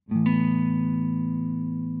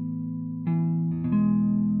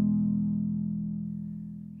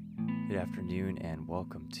afternoon, and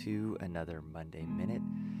welcome to another Monday Minute.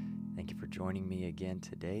 Thank you for joining me again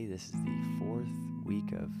today. This is the fourth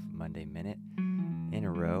week of Monday Minute in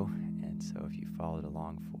a row, and so if you followed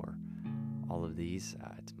along for all of these,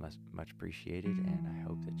 it's much appreciated, and I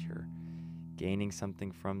hope that you're gaining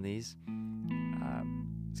something from these.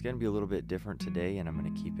 It's going to be a little bit different today, and I'm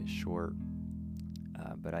going to keep it short,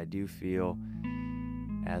 but I do feel,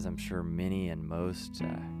 as I'm sure many and most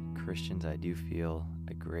Christians, I do feel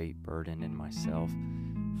a great burden in myself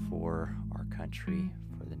for our country,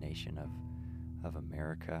 for the nation of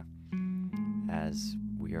America, as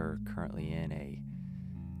we are currently in a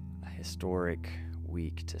historic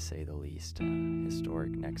week, to say the least.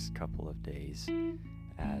 Historic next couple of days,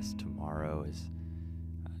 as tomorrow is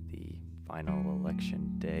the final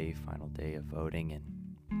election day, final day of voting,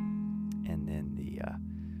 and then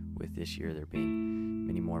with this year there being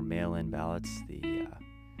many more mail-in ballots, the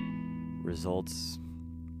results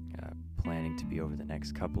planning to be over the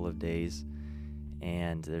next couple of days,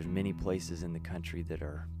 and there's many places in the country that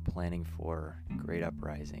are planning for great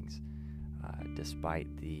uprisings despite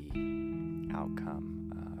the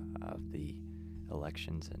outcome of the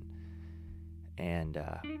elections, and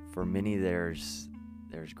for many there's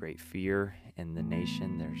great fear in the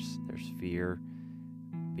nation. There's fear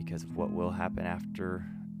because of what will happen after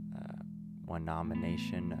one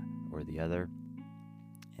nomination or the other.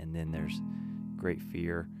 And then there's great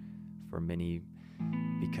fear for many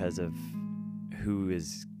because of who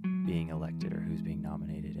is being elected or who's being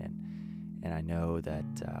nominated. And I know that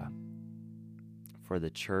for the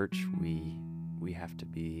church, we have to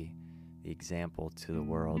be the example to the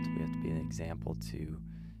world. We have to be an example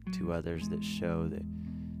to others that show that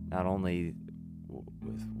not only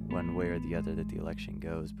with one way or the other that the election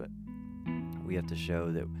goes, but we have to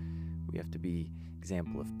show that we have to be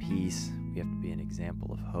example of peace. We have to be an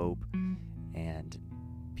example of hope and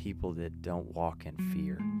people that don't walk in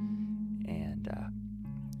fear. And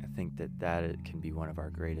I think that it can be one of our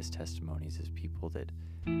greatest testimonies, is people that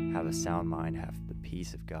have a sound mind, have the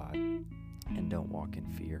peace of God, and don't walk in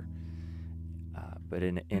fear. But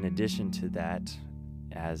in addition to that,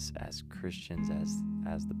 as Christians,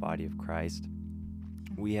 as the body of Christ,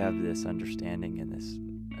 we have this understanding and this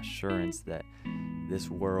assurance that this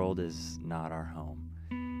world is not our home.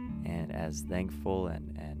 And as thankful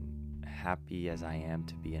and happy as I am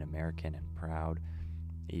to be an American, and proud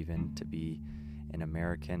even to be an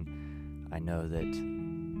American, I know that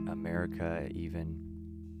America even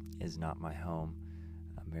is not my home.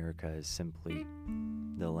 America is simply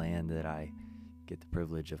the land that I get the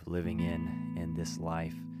privilege of living in this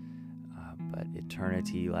life. But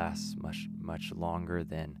eternity lasts much longer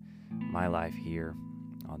than my life here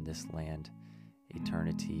on this land.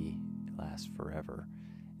 Eternity lasts forever.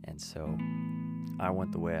 And so I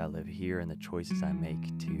want the way I live here and the choices I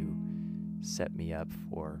make to set me up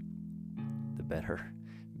for the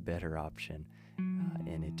better option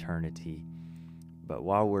in eternity. But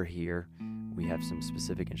while we're here, we have some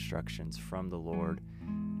specific instructions from the Lord,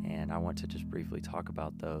 and I want to just briefly talk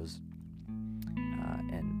about those.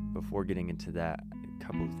 And before getting into that, a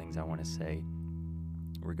couple of things I want to say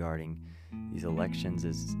regarding these elections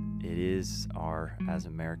is as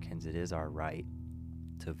Americans, it is our right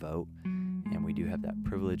to vote, and we do have that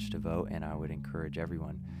privilege to vote, and I would encourage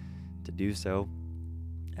everyone to do so,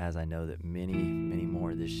 as I know that many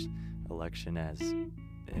more this election, as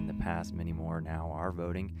in the past, many more now are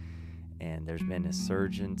voting, and there's been a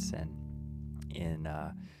resurgence in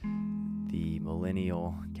the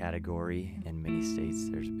millennial category in many states.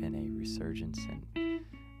 There's been a resurgence and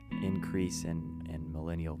increase in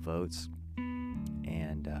millennial votes,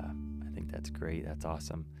 and I think that's great. That's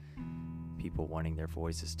awesome. People wanting their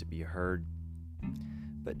voices to be heard.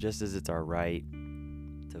 But just as it's our right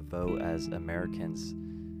to vote as Americans,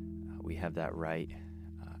 we have that right.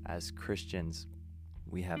 As Christians,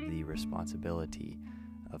 we have the responsibility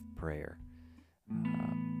of prayer.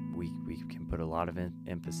 We can put a lot of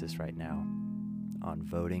emphasis right now on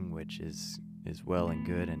voting, which is well and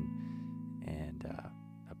good and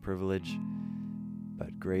a privilege,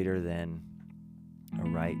 but greater than a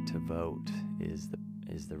right to vote is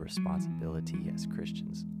the responsibility as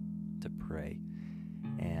Christians to pray.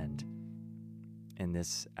 And in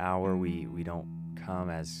this hour, we don't come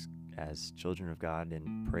as children of God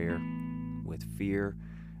in prayer with fear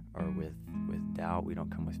or with doubt. We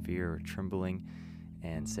don't come with fear or trembling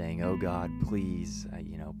and saying, "Oh God, please,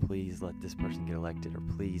 please let this person get elected," or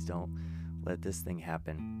 "Please don't let this thing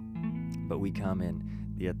happen." But we come in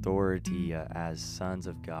the authority as sons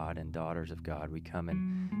of God and daughters of God. We come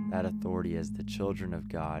in that authority as the children of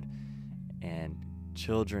God and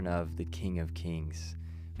children of the King of Kings,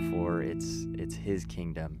 for it's His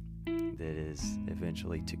kingdom that is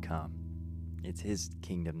eventually to come. It's his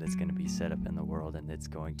kingdom that's going to be set up in the world, and it's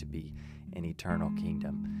going to be an eternal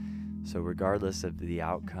kingdom. So regardless of the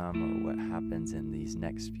outcome or what happens in these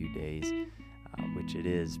next few days, which it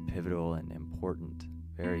is pivotal and important,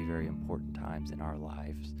 very, very important times in our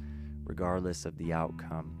lives, regardless of the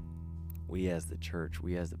outcome, we as the church,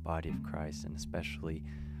 we as the body of Christ, and especially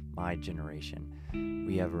my generation,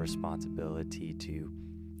 we have a responsibility to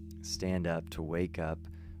stand up, to wake up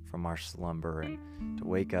from our slumber, and to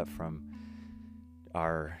wake up from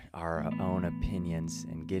our own opinions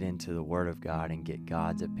and get into the Word of God and get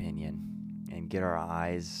God's opinion and get our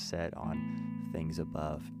eyes set on things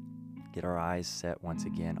above. Get our eyes set once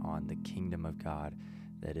again on the kingdom of God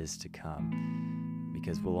that is to come,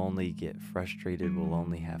 because we'll only get frustrated, we'll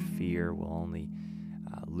only have fear, we'll only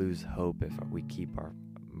lose hope if we keep our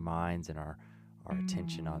minds and our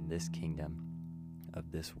attention on this kingdom of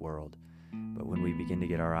this world. But when we begin to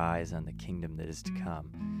get our eyes on the kingdom that is to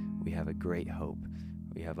come, we have a great hope.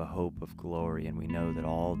 We have a hope of glory, and we know that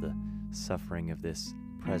all the suffering of this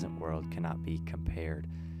present world cannot be compared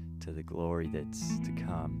to the glory that's to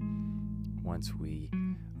come once we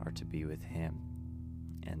are to be with him.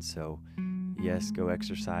 And so, yes, go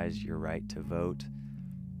exercise your right to vote,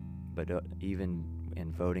 but even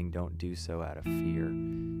in voting, don't do so out of fear,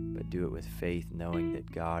 but do it with faith, knowing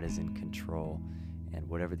that God is in control, and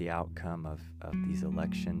whatever the outcome of these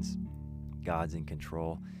elections, God's in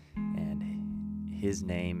control, and his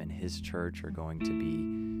name and his church are going to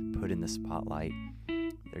be put in the spotlight.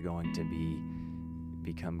 They're going to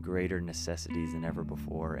become greater necessities than ever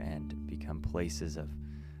before, and become places of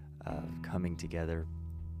coming together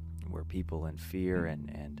where people in fear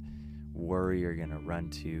and worry are going to run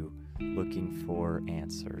to, looking for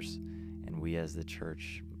answers. And we as the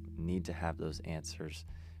church need to have those answers,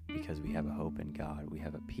 because we have a hope in God. We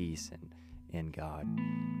have a peace in God.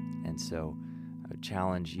 And so I would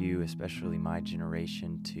challenge you, especially my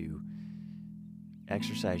generation, to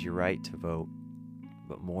exercise your right to vote,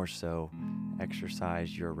 but more so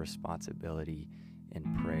exercise your responsibility in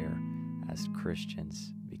prayer as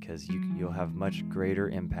Christians, because you'll have much greater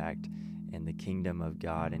impact in the kingdom of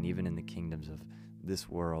God, and even in the kingdoms of this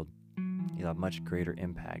world. You'll have much greater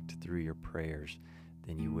impact through your prayers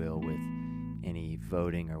than you will with any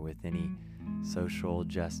voting or with any social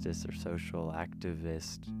justice or social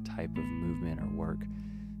activist type of movement or work.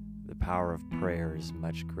 The power of prayer is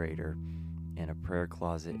much greater in a prayer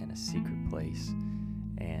closet in a secret place.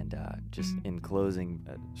 And just in closing,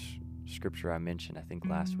 scripture I mentioned, I think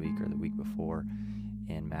last week or the week before,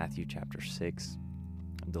 in Matthew chapter 6,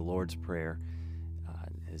 the Lord's Prayer,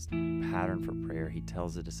 his pattern for prayer, he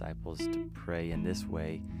tells the disciples to pray in this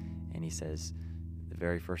way. And he says, the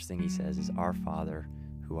very first thing he says is, "Our Father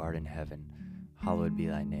who art in heaven, hallowed be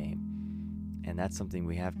thy name." And that's something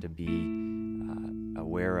we have to be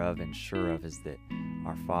aware of and sure of, is that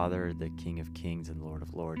our Father, the King of Kings and Lord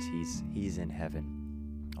of Lords, he's in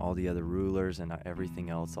heaven. All the other rulers and everything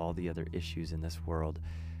else, all the other issues in this world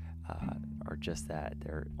are just that.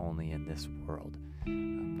 They're only in this world.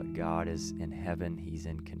 But God is in heaven. He's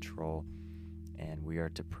in control. And we are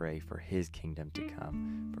to pray for his kingdom to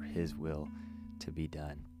come, for his will to be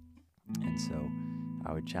done. And so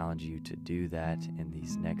I would challenge you to do that in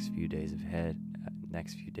these next few days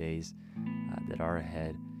that are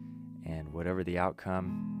ahead. And whatever the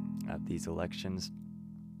outcome of these elections,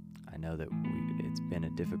 I know that it's been a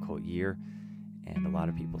difficult year, and a lot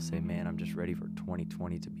of people say, man, I'm just ready for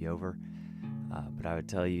 2020 to be over. But I would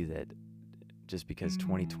tell you that just because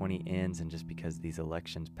 2020 ends and just because these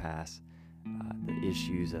elections pass, the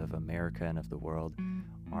issues of America and of the world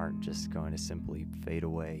aren't just going to simply fade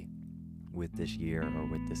away with this year or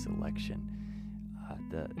with this election.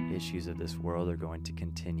 The issues of this world are going to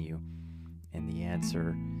continue, and the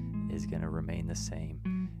answer is going to remain the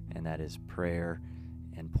same, and that is prayer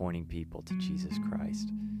and pointing people to Jesus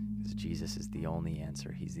Christ, because Jesus is the only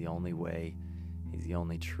answer. He's the only way. He's the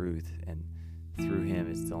only truth, and through him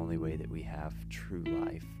it's the only way that we have true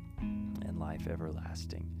life and life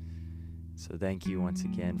everlasting. So thank you once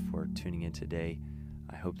again for tuning in today.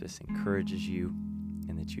 I hope this encourages you,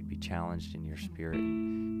 and that you'd be challenged in your spirit,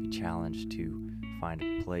 and be challenged to find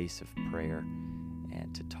a place of prayer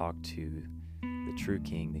and to talk to the true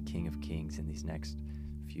King, the King of Kings, in these next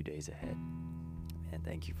few days ahead. And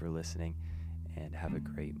thank you for listening, and have a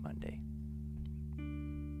great Monday.